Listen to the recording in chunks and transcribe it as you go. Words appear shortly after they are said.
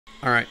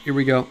Alright, here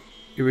we go.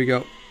 Here we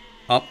go.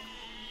 Up.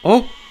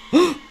 Oh!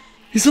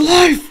 He's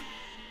alive!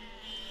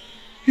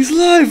 He's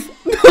alive!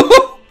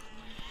 No!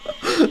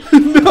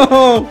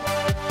 No!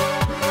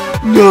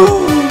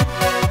 No!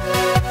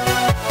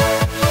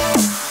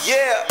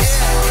 Yeah!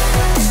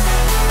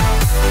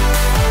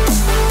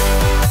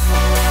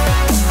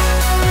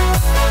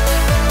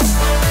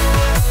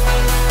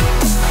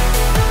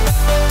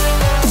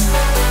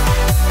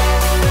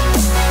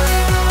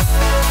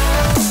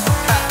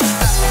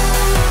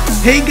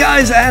 Hey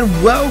guys, and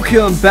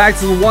welcome back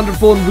to the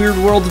wonderful and weird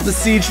world of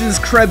Besiege. This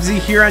is Krebsy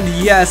here, and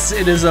yes,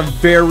 it is a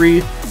very,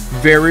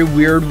 very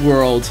weird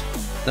world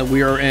that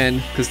we are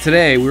in. Because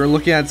today, we are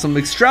looking at some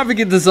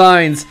extravagant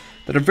designs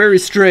that are very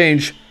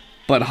strange,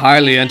 but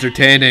highly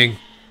entertaining.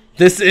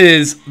 This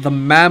is the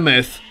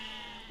Mammoth.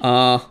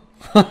 And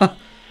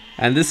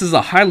this is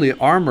a highly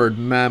armored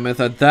Mammoth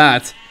at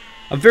that.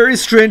 A very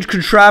strange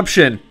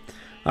contraption.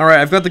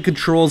 Alright, I've got the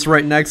controls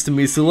right next to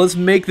me, so let's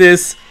make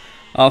this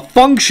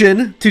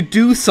function to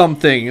do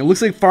something. It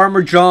looks like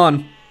Farmer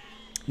John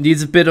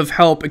needs a bit of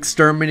help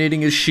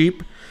exterminating his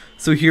sheep.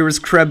 So here is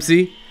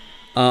Krebsy,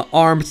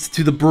 armed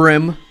to the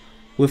brim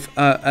with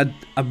a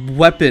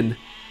weapon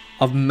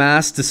of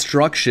mass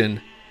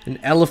destruction, an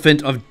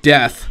elephant of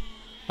death.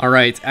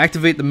 Alright,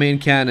 activate the main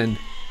cannon.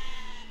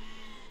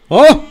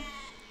 Oh!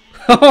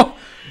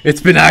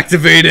 It's been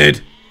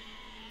activated!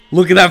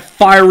 Look at that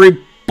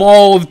fiery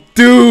ball of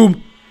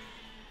doom!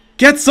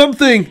 Get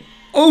something!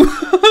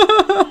 Oh!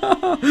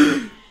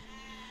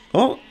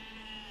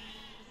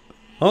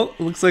 Oh,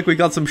 looks like we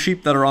got some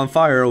sheep that are on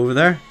fire over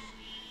there.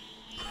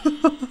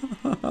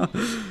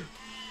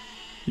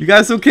 You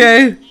guys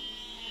okay?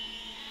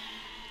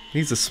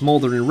 He's a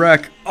smoldering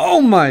wreck.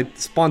 Oh my!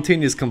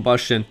 Spontaneous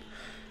combustion.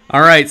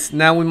 Alright,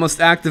 now we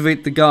must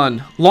activate the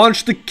gun.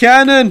 Launch the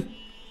cannon!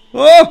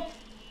 Oh!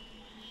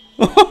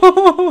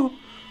 Oh!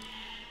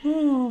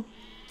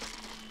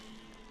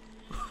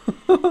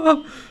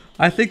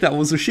 I think that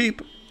was a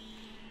sheep.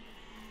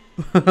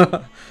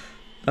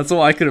 That's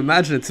all I could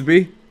imagine it to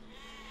be.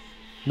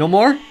 No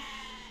more?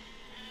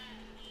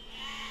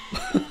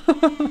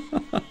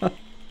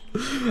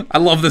 I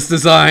love this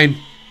design.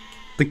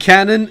 The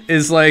cannon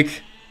is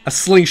like a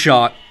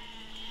slingshot.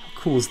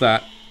 How cool is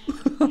that?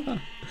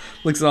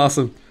 Looks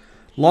awesome.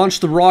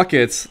 Launch the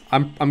rockets.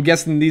 I'm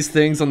guessing these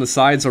things on the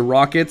sides are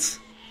rockets.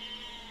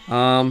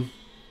 But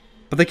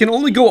they can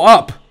only go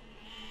up.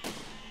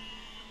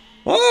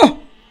 Oh!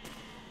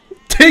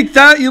 Take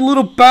that, you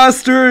little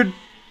bastard!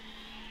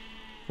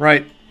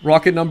 Right,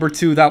 rocket number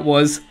 2, that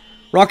was.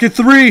 Rocket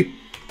 3!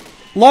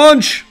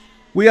 Launch!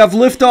 We have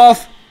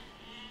liftoff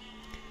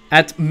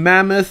at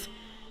Mammoth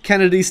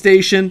Kennedy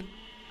Station.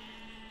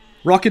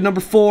 Rocket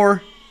number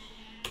 4.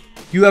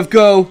 You have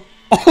go.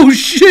 Oh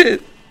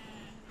shit!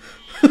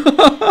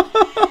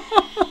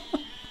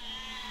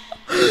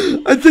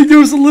 I think there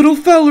was a little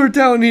feller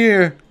down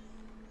here.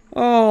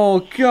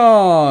 Oh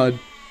god.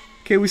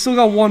 Okay, we still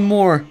got one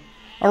more.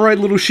 Alright,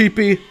 little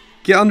sheepy.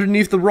 Get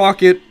underneath the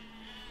rocket.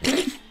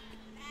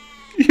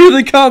 Here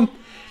they come!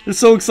 They're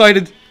so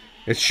excited.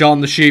 It's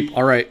Sean the sheep.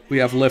 Alright, we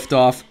have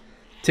liftoff.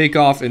 Take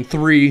off in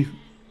 3,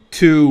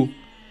 2,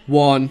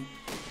 1.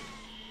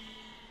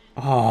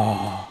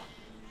 Oh.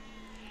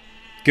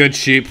 Good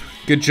sheep.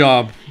 Good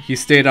job. You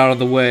stayed out of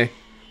the way.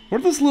 What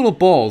are those little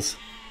balls?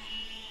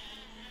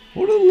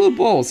 What are the little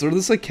balls? Are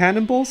those like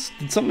cannonballs?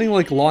 Did something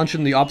like launch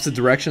in the opposite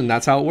direction and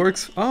that's how it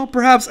works? Oh,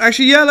 perhaps.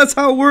 Actually, yeah, that's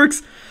how it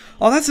works.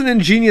 Oh, that's an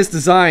ingenious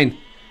design.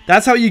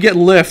 That's how you get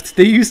lift.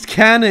 They used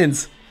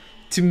cannons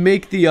to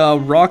make the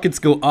rockets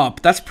go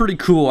up. That's pretty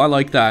cool. I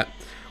like that.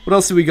 What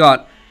else do we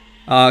got?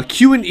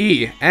 Q and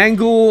E.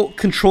 Angle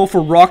control for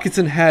rockets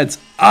and heads.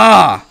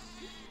 Ah!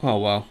 Oh,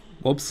 wow.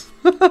 Whoops.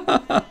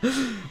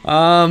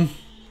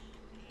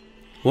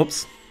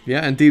 Whoops.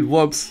 Yeah, indeed,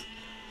 whoops.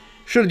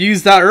 Should have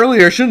used that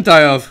earlier, shouldn't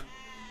I have?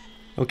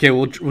 Okay,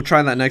 we'll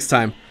try that next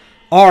time.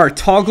 R.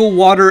 Toggle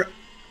water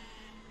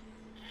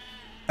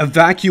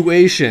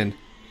evacuation.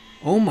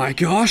 Oh my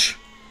gosh.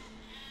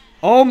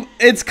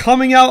 It's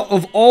coming out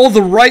of all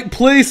the right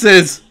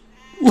places.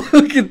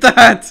 Look at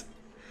that.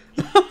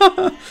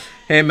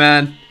 Hey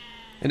man,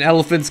 an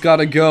elephant's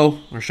gotta go.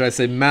 Or should I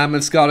say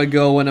mammoth's gotta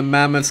go and a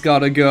mammoth's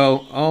gotta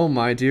go. Oh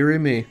my dearie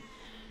me.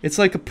 It's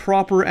like a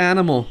proper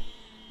animal.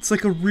 It's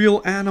like a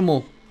real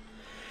animal.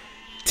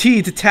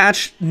 T,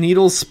 detach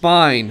needle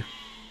spine.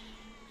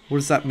 What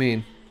does that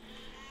mean?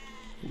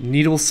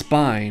 Needle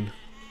spine.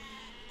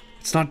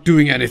 It's not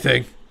doing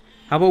anything.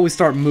 How about we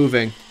start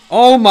moving?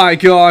 Oh my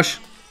gosh.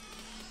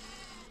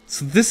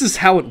 So this is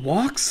how it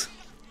walks?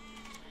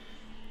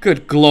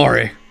 Good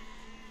glory.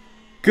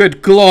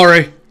 Good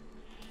glory.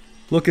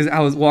 Look at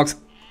how it walks.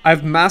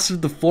 I've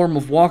mastered the form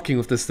of walking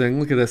with this thing.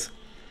 Look at this.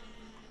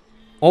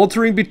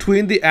 Altering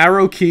between the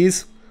arrow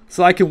keys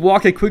so I can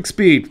walk at quick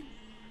speed.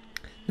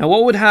 Now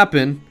what would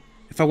happen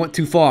if I went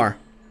too far?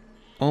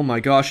 Oh my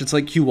gosh, it's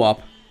like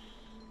Q-Wop.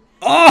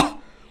 Oh!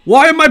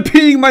 Why am I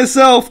peeing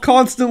myself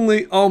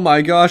constantly? Oh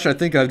my gosh, I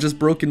think I've just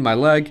broken my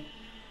leg.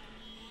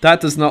 That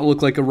does not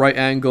look like a right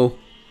angle.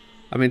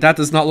 I mean, that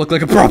does not look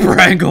like a proper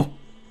angle.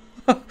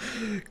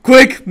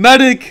 Quick,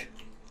 medic!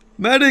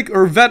 Medic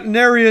or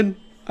veterinarian.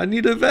 I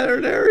need a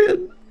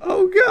veterinarian.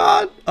 Oh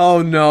god.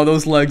 Oh no,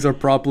 those legs are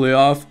properly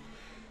off.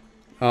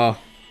 Oh,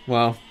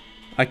 well.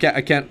 I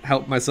can't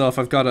help myself.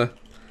 I've gotta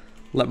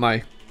let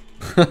my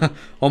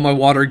all my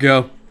water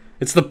go.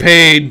 It's the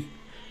pain.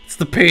 It's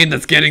the pain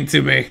that's getting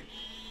to me.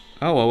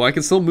 Oh well, I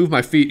can still move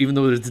my feet even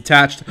though they're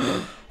detached.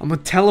 I'm a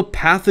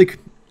telepathic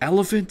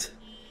elephant?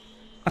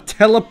 A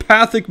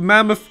telepathic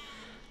mammoth?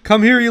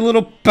 Come here, you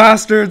little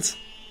bastards!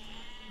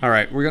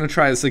 Alright, we're gonna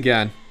try this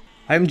again.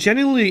 I am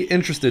genuinely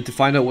interested to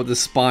find out what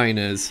this spine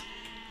is.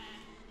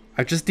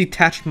 I've just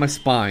detached my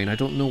spine. I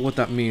don't know what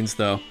that means,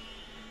 though.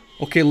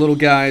 Okay, little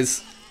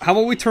guys. How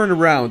about we turn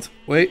around?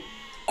 Wait.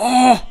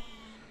 Oh!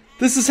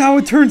 This is how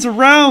it turns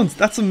around!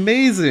 That's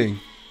amazing!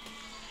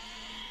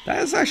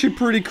 That is actually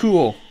pretty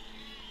cool.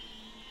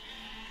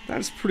 That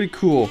is pretty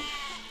cool.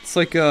 It's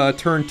like a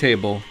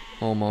turntable,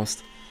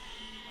 almost.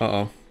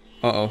 Uh-oh.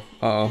 Uh-oh.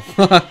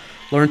 Uh-oh.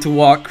 Learn to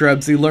walk,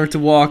 Krebsy. Learn to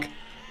walk.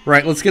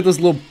 Right, let's get those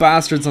little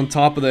bastards on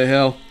top of the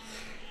hill.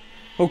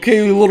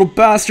 Okay, you little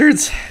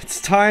bastards.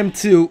 It's time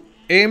to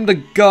aim the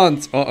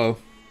guns. Uh-oh.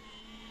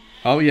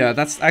 Oh, yeah,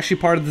 that's actually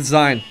part of the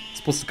design. It's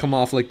supposed to come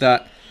off like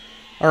that.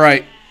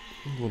 Alright.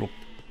 Little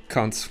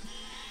cunts.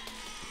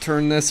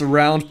 Turn this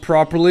around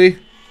properly.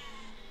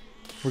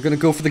 We're gonna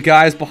go for the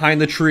guys behind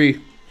the tree.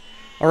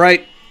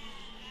 Alright.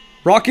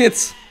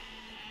 Rockets.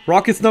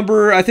 Rockets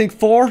number, I think,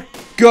 4.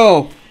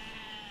 Go.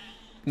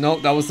 No,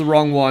 that was the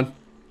wrong one.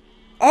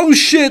 Oh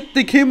shit,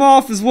 they came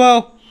off as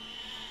well.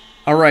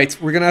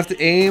 Alright, we're gonna have to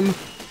aim.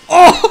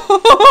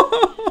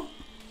 Oh!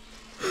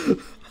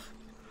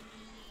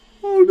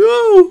 Oh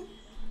no!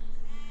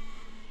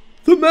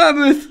 The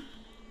mammoth!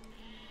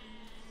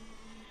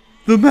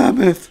 The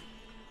mammoth!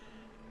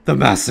 The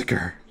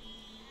massacre.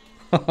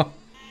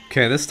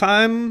 Okay, this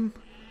time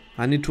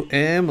I need to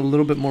aim a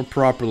little bit more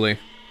properly.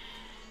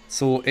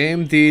 So we'll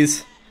aim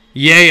these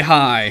yay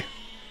high.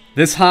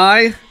 This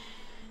high.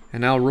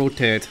 And now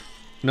rotate.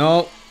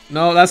 No,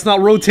 no, that's not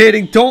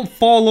rotating. Don't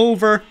fall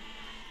over.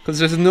 Because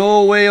there's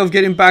no way of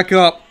getting back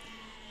up.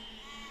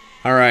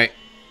 Alright.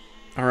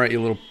 Alright,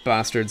 you little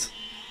bastards.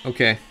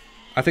 Okay.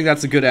 I think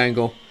that's a good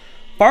angle.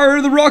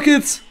 Fire the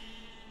rockets!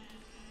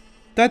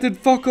 That did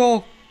fuck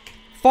all.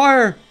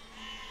 Fire!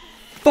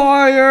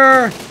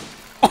 Fire!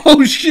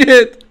 Oh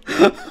shit!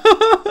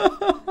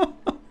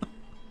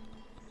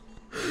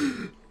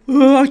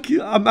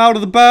 I'm out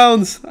of the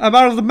bounds. I'm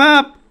out of the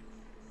map.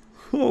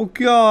 Oh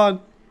god.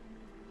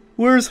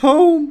 Where's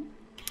home?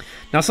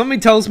 Now something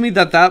tells me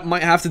that that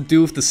might have to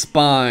do with the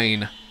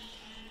spine.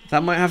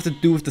 That might have to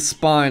do with the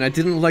spine. I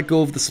didn't let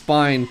go of the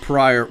spine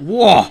prior.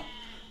 Whoa!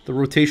 The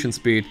rotation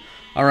speed.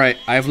 Alright,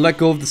 I've let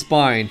go of the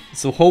spine.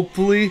 So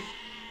hopefully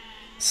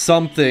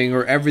something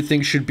or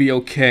everything should be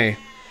okay.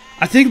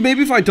 I think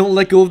maybe if I don't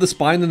let go of the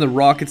spine, then the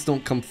rockets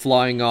don't come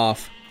flying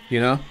off.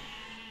 You know?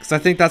 Because I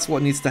think that's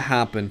what needs to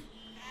happen.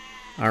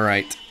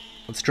 Alright.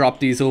 Let's drop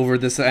these over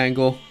this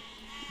angle.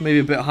 Maybe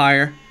a bit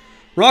higher.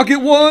 Rocket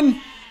 1!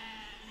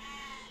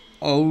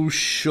 Oh,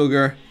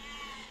 sugar.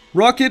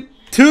 Rocket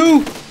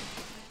 2!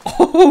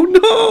 Oh,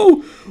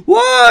 no!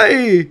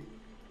 Why?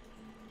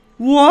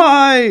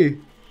 Why?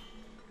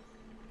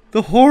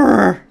 The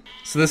horror.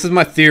 So this is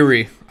my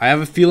theory. I have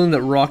a feeling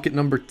that rocket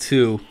number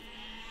 2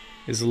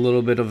 is a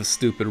little bit of a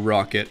stupid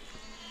rocket.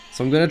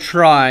 So I'm gonna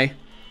try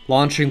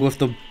launching with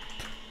the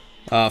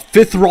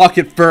 5th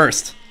rocket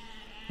first.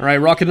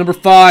 Alright, rocket number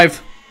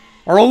 5.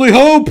 Our only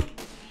hope!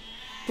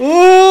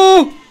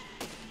 Oh!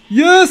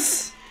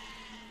 Yes!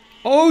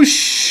 Oh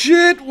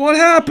shit, what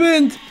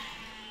happened?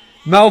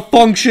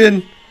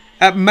 Malfunction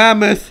at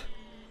Mammoth.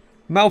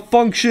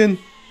 Malfunction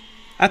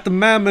at the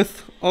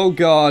Mammoth. Oh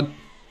god.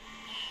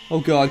 Oh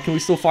god, can we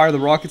still fire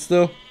the rockets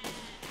though?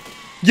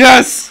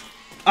 Yes!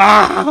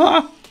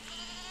 Ah!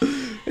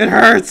 It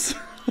hurts!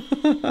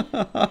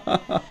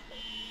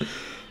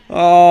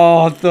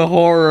 Oh, the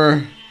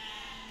horror.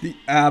 The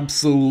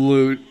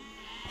absolute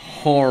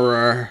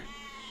horror.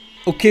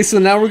 Okay, so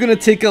now we're gonna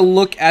take a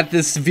look at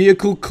this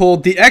vehicle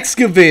called the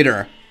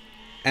excavator.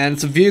 And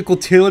it's a vehicle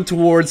tailored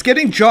towards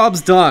getting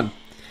jobs done.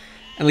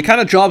 And the kind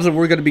of jobs that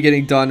we're gonna be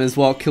getting done is,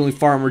 well, killing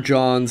Farmer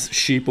John's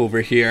sheep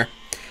over here.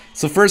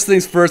 So first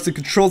things first, the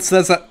control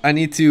says that I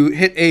need to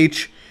hit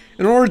H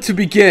in order to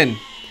begin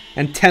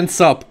and tense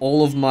up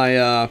all of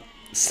my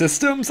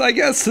systems, I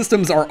guess.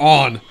 Systems are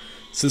on.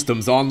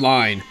 Systems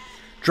online.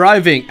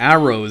 Driving,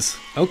 arrows.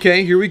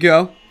 Okay, here we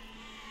go.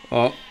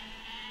 Oh.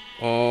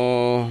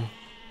 Oh.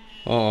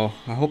 Oh,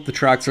 I hope the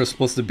tracks are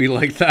supposed to be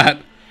like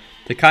that.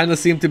 They kind of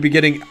seem to be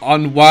getting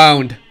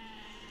unwound.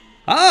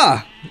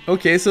 Ah!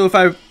 Okay, so if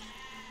I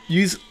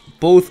use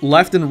both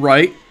left and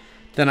right,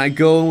 then I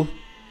go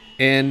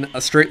in a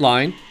straight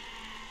line.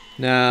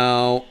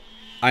 Now,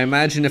 I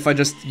imagine if I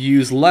just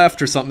use left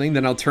or something,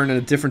 then I'll turn in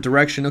a different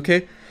direction.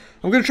 Okay,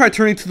 I'm gonna try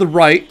turning to the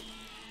right.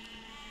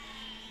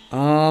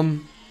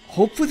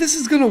 Hopefully this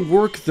is gonna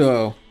work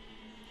though.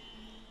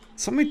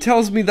 Something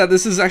tells me that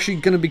this is actually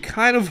gonna be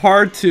kind of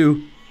hard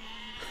to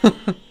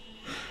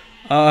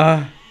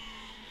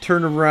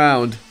turn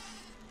around.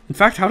 In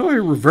fact, how do I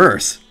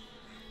reverse?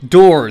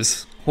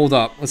 Doors. Hold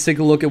up. Let's take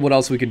a look at what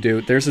else we can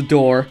do. There's a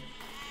door.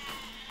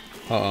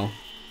 Uh-oh.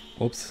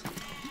 Whoops.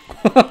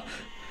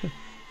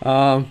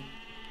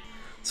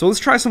 So let's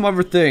try some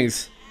other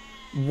things.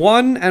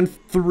 1 and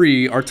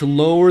 3 are to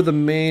lower the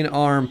main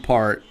arm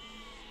part.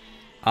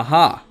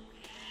 Aha.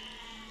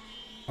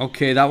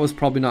 Okay, that was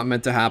probably not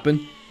meant to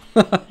happen.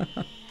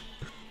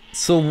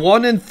 So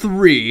 1 and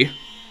 3...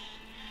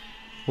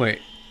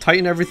 Wait,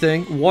 tighten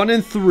everything. 1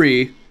 and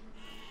 3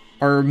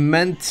 are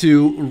meant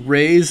to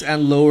raise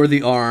and lower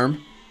the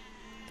arm.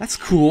 That's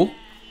cool.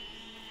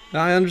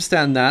 I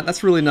understand that.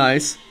 That's really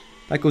nice.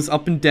 That goes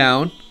up and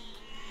down.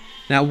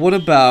 Now what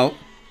about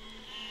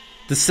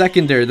the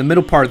secondary, the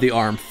middle part of the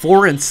arm?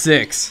 4 and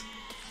 6.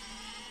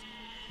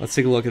 Let's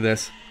take a look at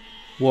this.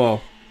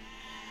 Whoa.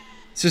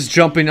 It's just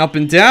jumping up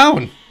and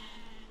down.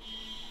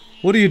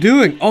 What are you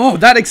doing? Oh,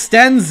 that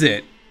extends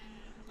it.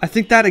 I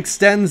think that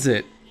extends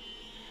it.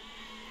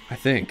 I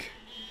think.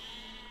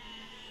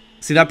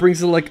 See, that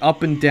brings it like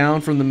up and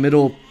down from the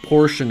middle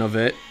portion of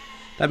it.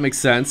 That makes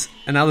sense.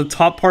 And now the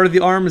top part of the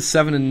arm is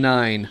 7 and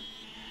 9.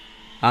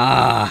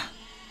 Ah.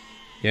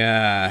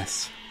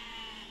 Yes.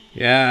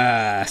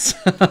 Yes.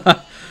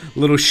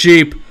 Little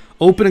sheep.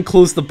 Open and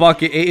close the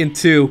bucket. 8 and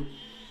 2.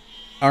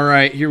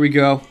 Alright, here we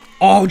go.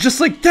 Oh, just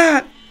like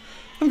that!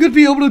 I'm gonna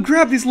be able to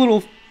grab these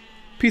little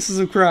pieces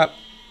of crap.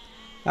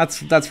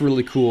 That's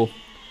really cool.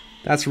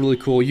 That's really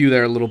cool. You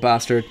there, little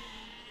bastard.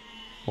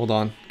 Hold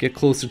on. Get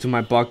closer to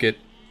my bucket.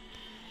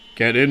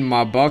 Get in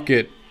my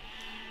bucket.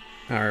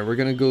 Alright, we're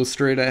gonna go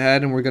straight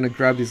ahead and we're gonna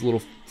grab these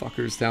little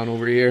fuckers down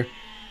over here.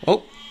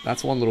 Oh,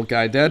 that's one little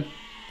guy dead.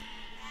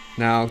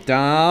 Now,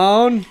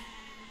 down.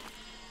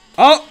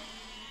 Oh!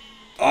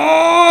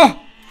 Oh!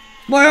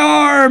 My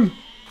arm!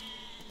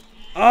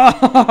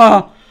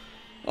 Ah!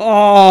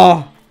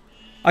 Oh!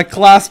 I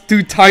clasped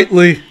too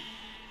tightly.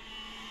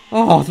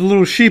 Oh, the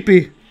little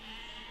sheepy.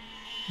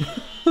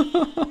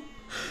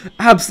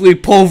 Absolutely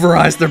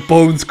pulverized, their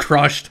bones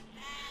crushed.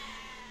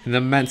 In the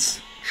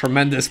immense,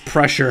 tremendous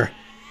pressure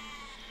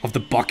of the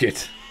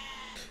bucket.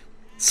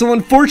 So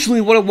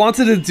unfortunately, what I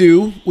wanted to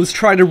do was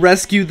try to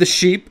rescue the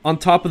sheep on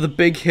top of the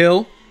big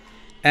hill.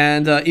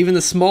 And even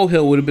the small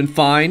hill would have been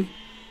fine.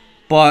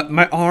 But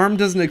my arm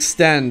doesn't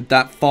extend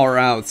that far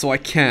out, so I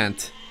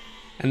can't.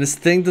 And this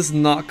thing does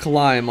not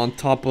climb on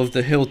top of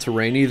the hill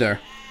terrain either.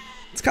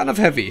 It's kind of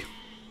heavy.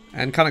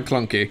 And kind of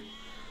clunky.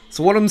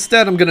 So what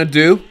instead I'm gonna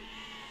do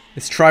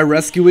is try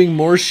rescuing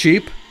more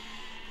sheep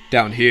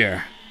down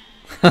here.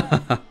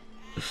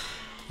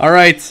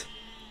 Alright.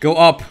 Go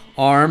up,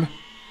 arm.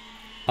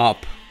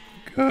 Up.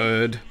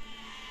 Good.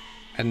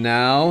 And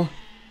now,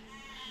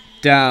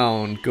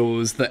 down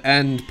goes the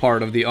end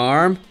part of the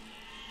arm.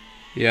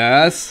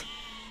 Yes.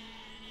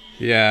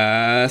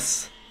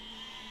 Yes.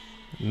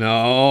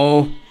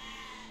 No.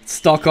 It's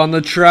stuck on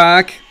the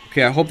track.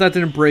 Okay, I hope that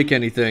didn't break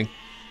anything.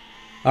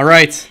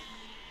 Alright.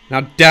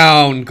 Now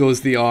down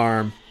goes the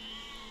arm.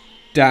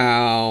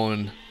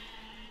 Down.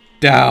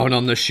 Down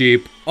on the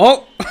sheep.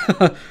 Oh!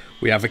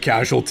 We have a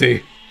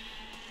casualty.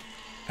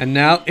 And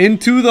now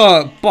into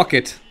the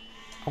bucket.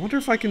 I wonder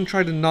if I can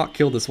try to not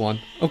kill this one.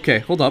 Okay,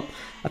 hold up.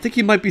 I think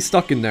he might be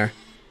stuck in there.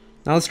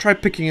 Now let's try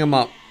picking him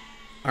up.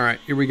 Alright,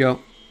 here we go.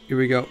 Here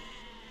we go.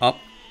 Up.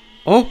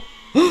 Oh!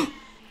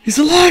 He's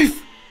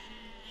alive!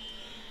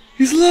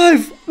 He's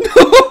alive!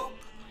 No!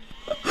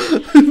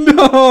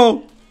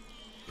 No!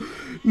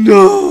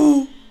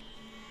 No!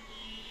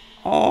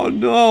 Oh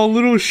no,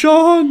 little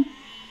Sean!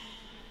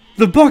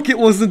 The bucket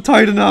wasn't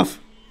tight enough.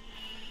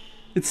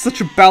 It's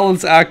such a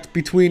balance act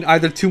between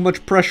either too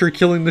much pressure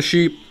killing the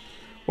sheep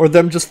or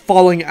them just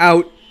falling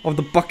out of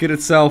the bucket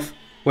itself.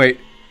 Wait,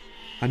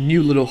 a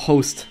new little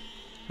host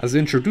has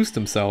introduced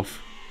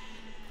himself.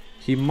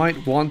 He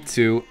might want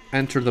to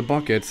enter the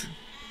bucket.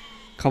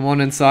 Come on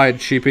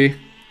inside, sheepy.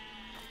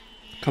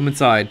 Come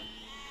inside.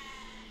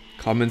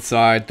 Come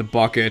inside the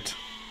bucket.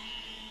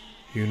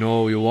 You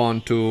know you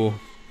want to.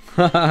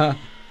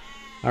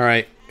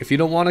 Alright, if you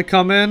don't want to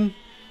come in,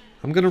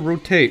 I'm gonna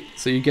rotate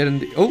so you get in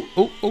the... Oh.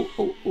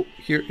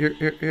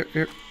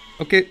 Here.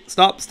 Okay,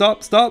 stop.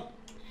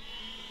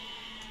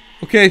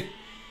 Okay.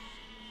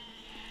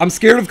 I'm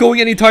scared of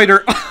going any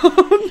tighter.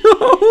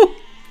 Oh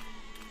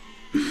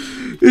no!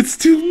 It's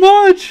too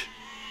much!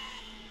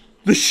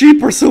 The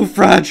sheep are so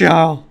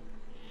fragile!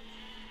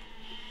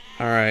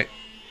 Alright,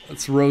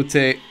 let's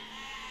rotate.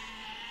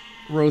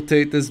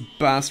 Rotate this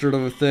bastard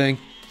of a thing.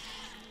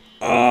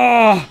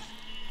 Ah!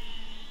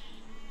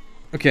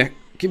 Okay,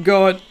 keep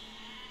going.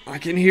 I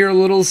can hear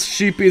little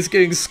sheepies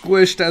getting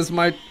squished as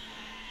my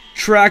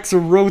tracks are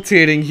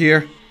rotating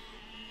here.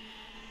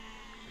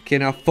 Okay,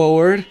 now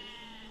forward.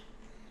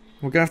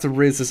 We're gonna have to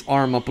raise this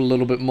arm up a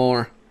little bit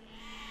more.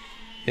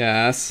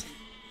 Yes.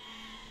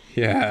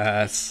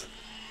 Yes.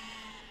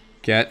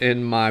 Get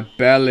in my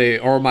belly,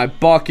 or my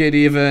bucket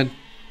even.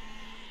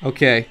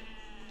 Okay.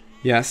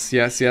 Yes.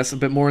 A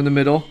bit more in the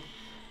middle.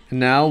 And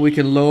now we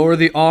can lower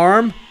the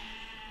arm.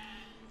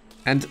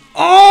 And...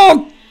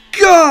 oh!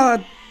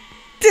 God!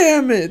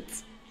 Damn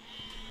it!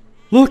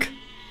 Look!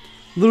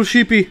 Little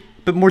sheepy.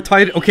 A bit more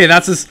tight. Okay,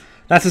 that's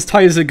That's as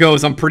tight as it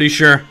goes, I'm pretty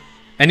sure.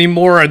 Any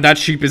more and that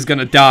sheep is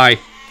gonna die.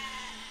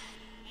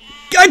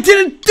 I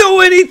didn't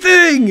do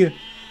anything!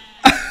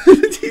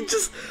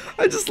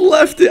 I just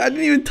left it. I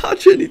didn't even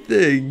touch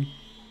anything.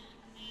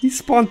 He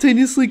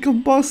spontaneously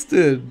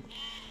combusted.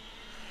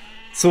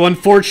 So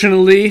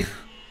unfortunately,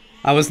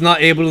 I was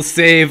not able to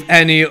save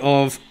any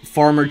of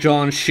Farmer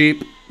John's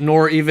sheep,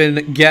 nor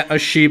even get a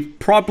sheep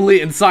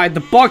properly inside the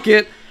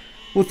bucket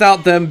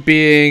without them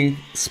being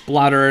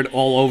splattered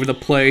all over the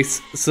place.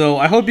 So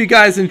I hope you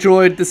guys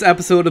enjoyed this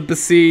episode of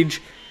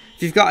Besiege.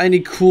 If you've got any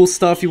cool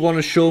stuff you want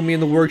to show me in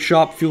the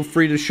workshop, feel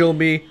free to show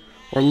me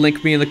or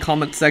link me in the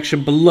comment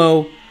section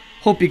below.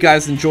 Hope you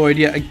guys enjoyed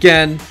yet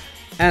again,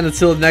 and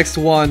until the next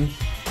one,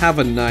 have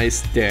a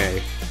nice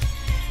day.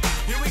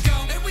 Here we go.